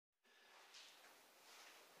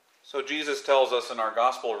So Jesus tells us in our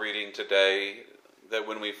gospel reading today that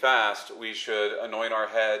when we fast, we should anoint our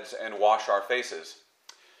heads and wash our faces.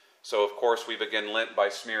 So, of course, we begin Lent by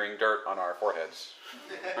smearing dirt on our foreheads,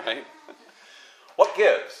 right? What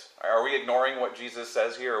gives? Are we ignoring what Jesus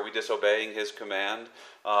says here? Are we disobeying his command?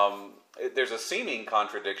 There's a seeming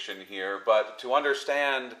contradiction here, but to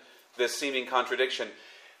understand this seeming contradiction,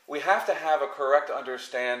 we have to have a correct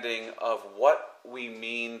understanding of what we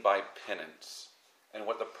mean by penance and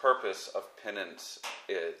what the purpose of penance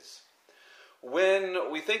is. When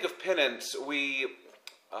we think of penance,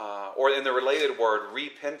 or in the related word,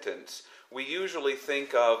 repentance, we usually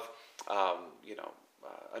think of,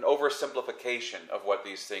 an oversimplification of what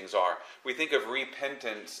these things are. We think of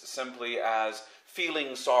repentance simply as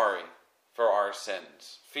feeling sorry for our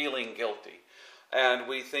sins, feeling guilty. And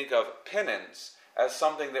we think of penance as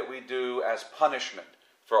something that we do as punishment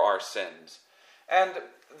for our sins. And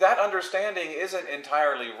that understanding isn't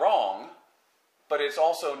entirely wrong, but it's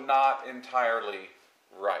also not entirely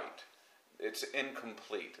right. It's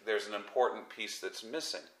incomplete. There's an important piece that's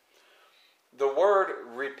missing. The word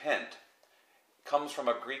repent comes from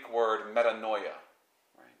a Greek word metanoia.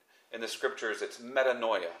 Right? In the scriptures, it's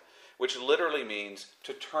metanoia, which literally means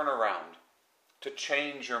to turn around, to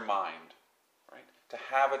change your mind, right? To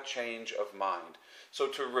have a change of mind. So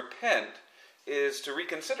to repent is to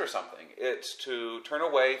reconsider something. It's to turn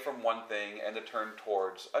away from one thing and to turn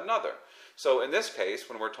towards another. So in this case,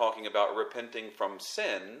 when we're talking about repenting from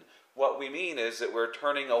sin, what we mean is that we're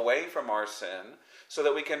turning away from our sin so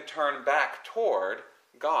that we can turn back toward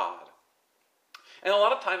God. And a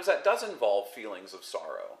lot of times that does involve feelings of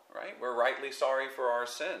sorrow, right? We're rightly sorry for our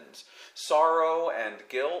sins. Sorrow and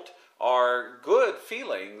guilt are good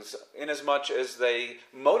feelings inasmuch as they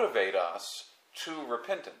motivate us to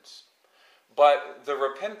repentance. But the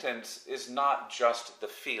repentance is not just the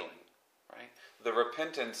feeling, right? The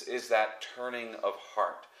repentance is that turning of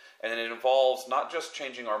heart. And it involves not just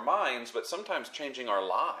changing our minds, but sometimes changing our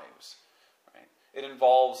lives, right? It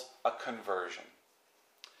involves a conversion.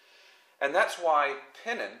 And that's why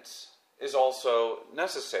penance is also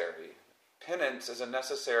necessary. Penance is a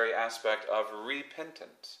necessary aspect of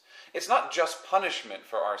repentance. It's not just punishment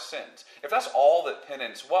for our sins. If that's all that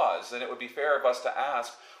penance was, then it would be fair of us to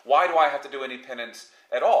ask, why do I have to do any penance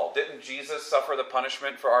at all? Didn't Jesus suffer the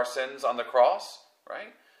punishment for our sins on the cross,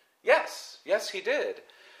 right? Yes, he did.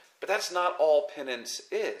 But that's not all penance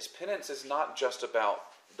is. Penance is not just about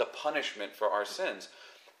the punishment for our sins.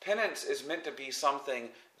 Penance is meant to be something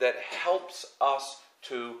that helps us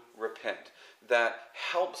to repent, that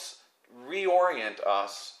helps reorient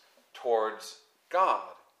us towards God.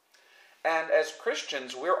 And as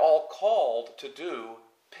Christians, we're all called to do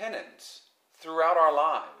penance throughout our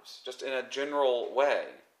lives, just in a general way,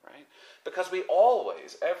 right? Because we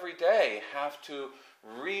always, every day, have to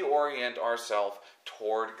reorient ourselves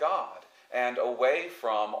toward God and away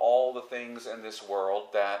from all the things in this world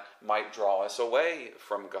that might draw us away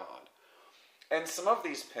from God. And some of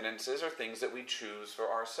these penances are things that we choose for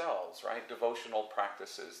ourselves, right? Devotional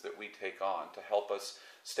practices that we take on to help us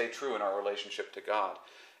stay true in our relationship to God.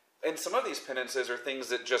 And some of these penances are things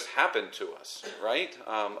that just happen to us, right?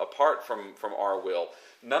 Apart from our will.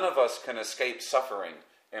 None of us can escape suffering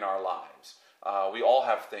in our lives. We all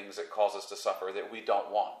have things that cause us to suffer that we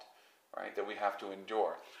don't want, right? That we have to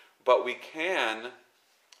endure. But we can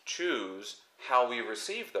choose how we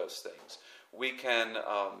receive those things. We can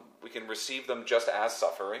receive them just as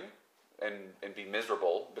suffering and be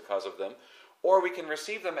miserable because of them, or we can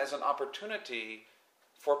receive them as an opportunity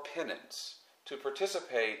for penance, to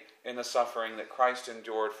participate in the suffering that Christ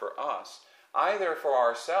endured for us, either for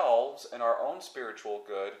ourselves and our own spiritual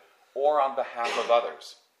good, or on behalf of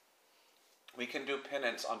others. We can do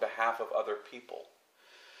penance on behalf of other people.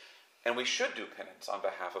 And we should do penance on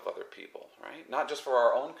behalf of other people, right? Not just for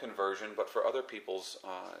our own conversion, but for other people's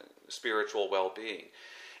spiritual well-being.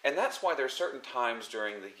 And that's why there are certain times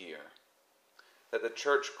during the year that the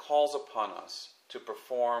church calls upon us to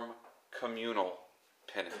perform communal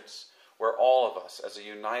penance, where all of us, as a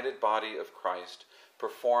united body of Christ,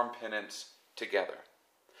 perform penance together.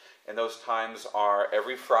 And those times are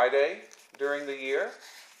every Friday during the year,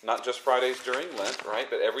 not just Fridays during Lent, right?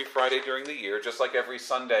 But every Friday during the year, just like every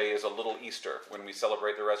Sunday is a little Easter when we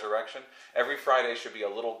celebrate the resurrection, every Friday should be a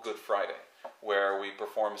little Good Friday where we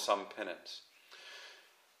perform some penance.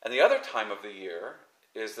 And the other time of the year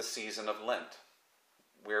is the season of Lent.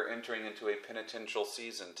 We're entering into a penitential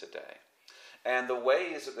season today. And the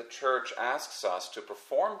ways that the church asks us to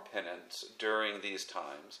perform penance during these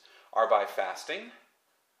times are by fasting,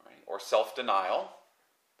 right, or self-denial,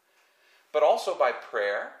 but also by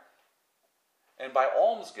prayer and by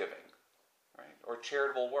almsgiving. right? Or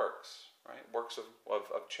charitable works, right? Works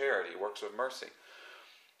of charity, works of mercy.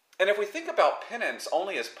 And if we think about penance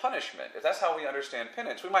only as punishment, if that's how we understand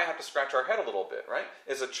penance, we might have to scratch our head a little bit, right?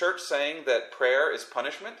 Is the church saying that prayer is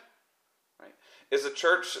punishment? Right? Is the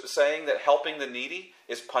church saying that helping the needy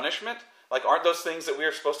is punishment? Like, aren't those things that we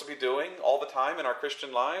are supposed to be doing all the time in our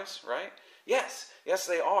Christian lives, right? Yes,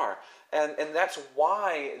 they are. And that's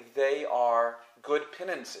why they are good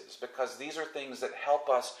penances, because these are things that help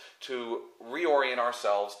us to reorient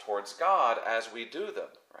ourselves towards God as we do them,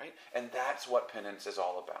 right? And that's what penance is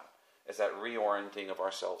all about, is that reorienting of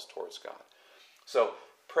ourselves towards God. So,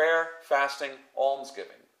 prayer, fasting,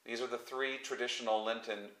 almsgiving. These are the three traditional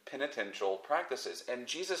Lenten penitential practices. And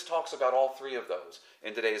Jesus talks about all three of those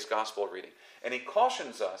in today's gospel reading. And he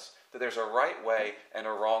cautions us that there's a right way and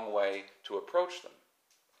a wrong way to approach them.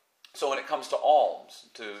 So when it comes to alms,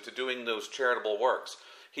 to doing those charitable works,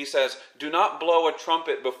 he says, "Do not blow a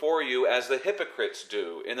trumpet before you as the hypocrites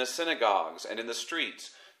do in the synagogues and in the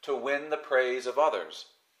streets to win the praise of others."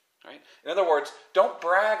 Right? In other words, don't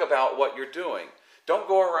brag about what you're doing. Don't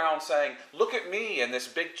go around saying, "Look at me and this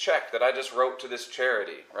big check that I just wrote to this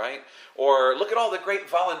charity," right? Or, "Look at all the great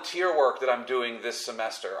volunteer work that I'm doing this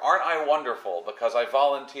semester. Aren't I wonderful because I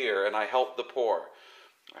volunteer and I help the poor,"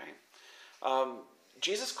 right?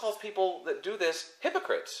 Jesus calls people that do this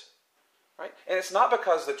hypocrites, right? And it's not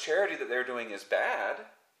because the charity that they're doing is bad.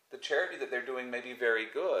 The charity that they're doing may be very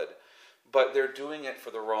good, but they're doing it for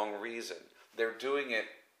the wrong reason. They're doing it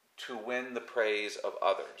to win the praise of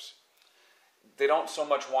others. They don't so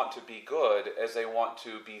much want to be good as they want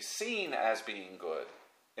to be seen as being good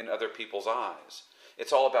in other people's eyes.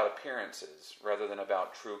 It's all about appearances rather than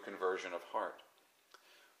about true conversion of heart.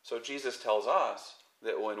 So Jesus tells us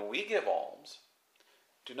that when we give alms,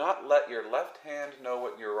 do not let your left hand know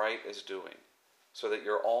what your right is doing, so that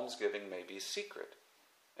your almsgiving may be secret,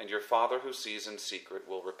 and your Father who sees in secret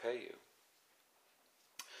will repay you.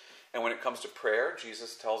 And when it comes to prayer,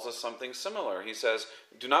 Jesus tells us something similar. He says,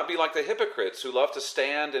 "Do not be like the hypocrites who love to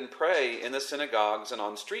stand and pray in the synagogues and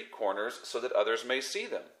on street corners so that others may see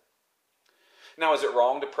them." Now, is it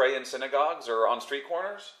wrong to pray in synagogues or on street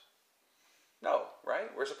corners? No,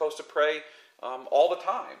 right? We're supposed to pray all the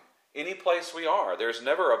time. Any place we are. There's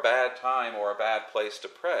never a bad time or a bad place to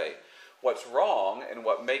pray. What's wrong and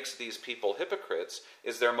what makes these people hypocrites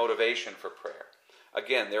is their motivation for prayer.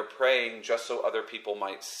 Again, they're praying just so other people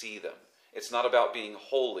might see them. It's not about being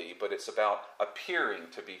holy, but it's about appearing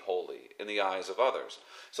to be holy in the eyes of others.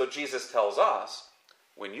 So Jesus tells us,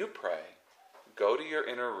 when you pray, go to your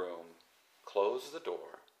inner room, close the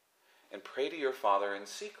door, and pray to your Father in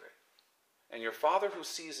secret. And your Father who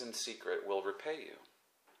sees in secret will repay you.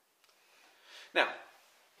 Now,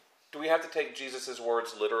 do we have to take Jesus'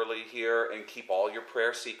 words literally here and keep all your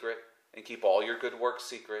prayer secret and keep all your good works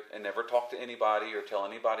secret and never talk to anybody or tell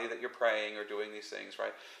anybody that you're praying or doing these things,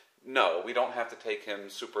 right? No, we don't have to take him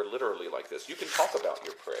super literally like this. You can talk about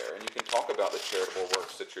your prayer and you can talk about the charitable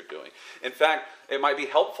works that you're doing. In fact, it might be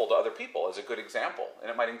helpful to other people as a good example, and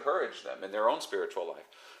it might encourage them in their own spiritual life.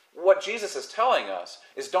 What Jesus is telling us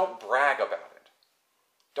is don't brag about it.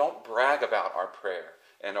 Don't brag about our prayer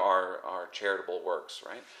and our charitable works,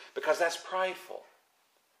 right? Because that's prideful.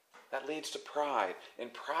 That leads to pride.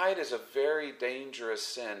 And pride is a very dangerous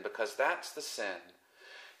sin because that's the sin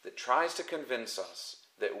that tries to convince us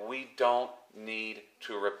that we don't need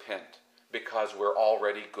to repent because we're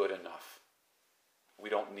already good enough. We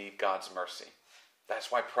don't need God's mercy.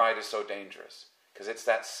 That's why pride is so dangerous, because it's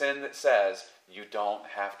that sin that says you don't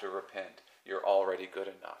have to repent. You're already good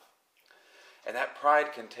enough. And that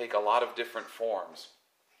pride can take a lot of different forms.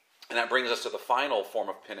 And that brings us to the final form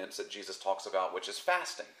of penance that Jesus talks about, which is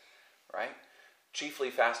fasting, right?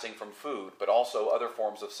 Chiefly fasting from food, but also other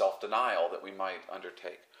forms of self-denial that we might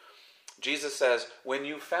undertake. Jesus says, when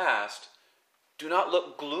you fast, do not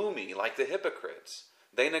look gloomy like the hypocrites.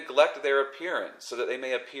 They neglect their appearance so that they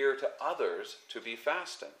may appear to others to be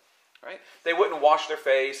fasting. Right? They wouldn't wash their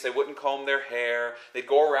face, they wouldn't comb their hair, they'd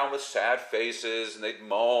go around with sad faces, and they'd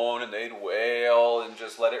moan, and they'd wail, and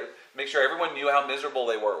just make sure everyone knew how miserable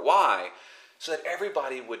they were. Why? So that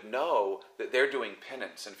everybody would know that they're doing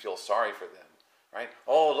penance and feel sorry for them. Right?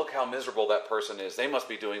 Oh, look how miserable that person is. They must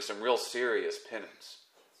be doing some real serious penance.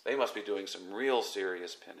 They must be doing some real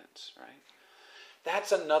serious penance. Right?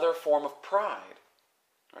 That's another form of pride.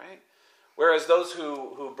 Right? Whereas those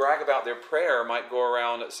who brag about their prayer might go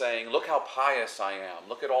around saying, look how pious I am.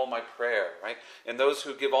 Look at all my prayer, right? And those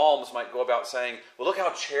who give alms might go about saying, well, look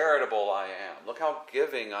how charitable I am. Look how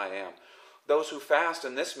giving I am. Those who fast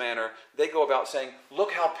in this manner, they go about saying,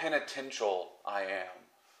 look how penitential I am.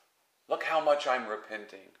 Look how much I'm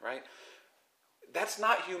repenting, right? that's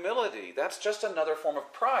not humility. That's just another form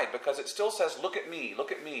of pride, because it still says, look at me,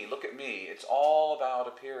 look at me, look at me. It's all about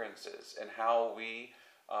appearances and how we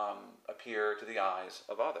appear to the eyes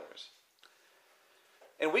of others.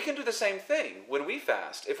 And we can do the same thing when we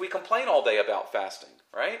fast. If we complain all day about fasting,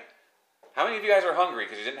 right? How many of you guys are hungry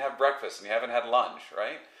because you didn't have breakfast and you haven't had lunch,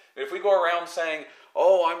 right? If we go around saying,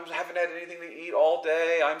 oh, I haven't had anything to eat all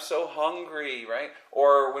day, I'm so hungry, right?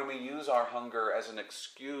 Or when we use our hunger as an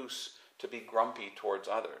excuse to be grumpy towards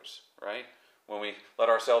others, right? When we let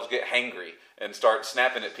ourselves get hangry and start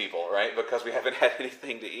snapping at people, right? Because we haven't had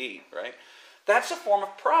anything to eat, right? That's a form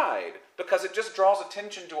of pride, because it just draws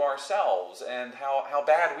attention to ourselves and how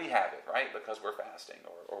bad we have it, right? Because we're fasting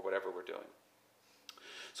or whatever we're doing.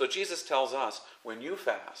 So Jesus tells us, when you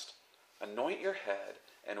fast, anoint your head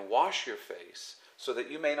and wash your face, so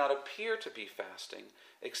that you may not appear to be fasting,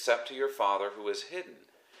 except to your Father who is hidden.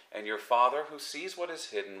 And your Father who sees what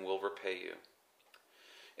is hidden will repay you.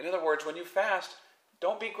 In other words, when you fast,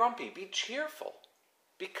 don't be grumpy, be cheerful,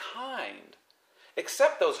 be kind.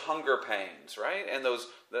 Accept those hunger pains, right? And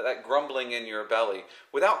that grumbling in your belly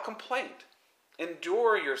without complaint.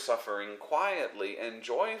 Endure your suffering quietly and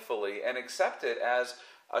joyfully, and accept it as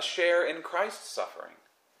a share in Christ's suffering.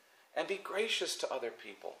 And be gracious to other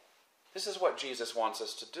people. This is what Jesus wants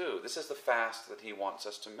us to do. This is the fast that he wants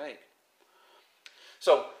us to make.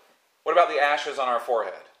 So, what about the ashes on our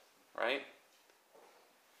forehead, right?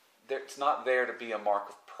 It's not there to be a mark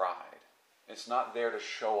of pride. It's not there to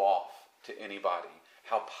show off to anybody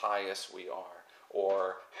how pious we are,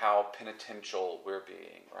 or how penitential we're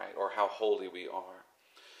being, right? Or how holy we are.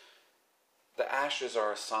 The ashes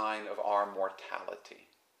are a sign of our mortality.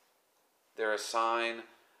 They're a sign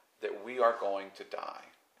that we are going to die.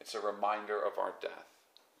 It's a reminder of our death,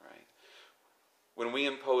 right? When we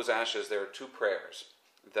impose ashes, there are two prayers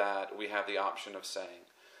that we have the option of saying.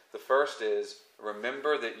 The first is,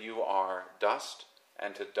 remember that you are dust,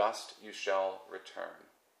 and to dust you shall return.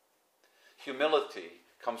 Humility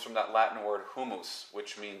comes from that Latin word humus,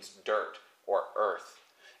 which means dirt or earth.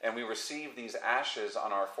 And we receive these ashes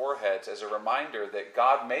on our foreheads as a reminder that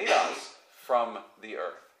God made us from the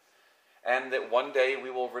earth, and that one day we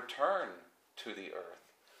will return to the earth.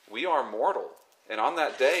 We are mortal, and on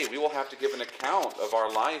that day we will have to give an account of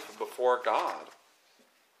our life before God.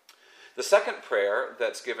 The second prayer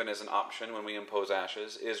that's given as an option when we impose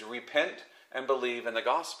ashes is repent and believe in the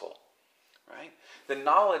gospel. Right? The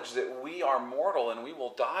knowledge that we are mortal and we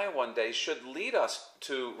will die one day should lead us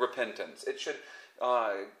to repentance. It should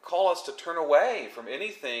call us to turn away from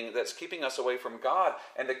anything that's keeping us away from God,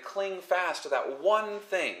 and to cling fast to that one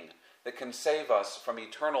thing that can save us from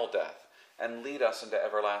eternal death and lead us into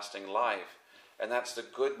everlasting life. And that's the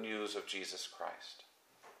good news of Jesus Christ.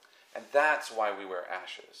 And that's why we wear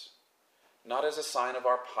ashes. Not as a sign of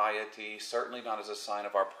our piety, certainly not as a sign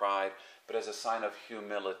of our pride, but as a sign of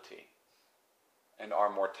humility and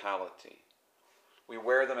our mortality. We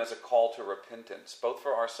wear them as a call to repentance, both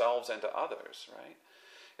for ourselves and to others, right?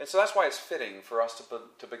 And so that's why it's fitting for us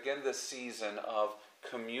to begin this season of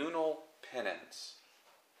communal penance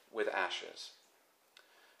with ashes.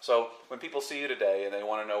 So when people see you today and they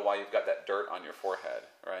want to know why you've got that dirt on your forehead,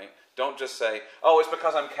 right? Don't just say, oh, it's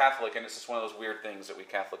because I'm Catholic and it's just one of those weird things that we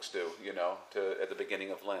Catholics do, at the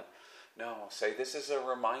beginning of Lent. No, say this is a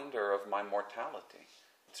reminder of my mortality.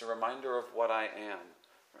 It's a reminder of what I am,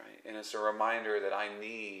 right? And it's a reminder that I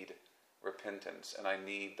need repentance and I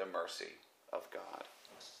need the mercy of God.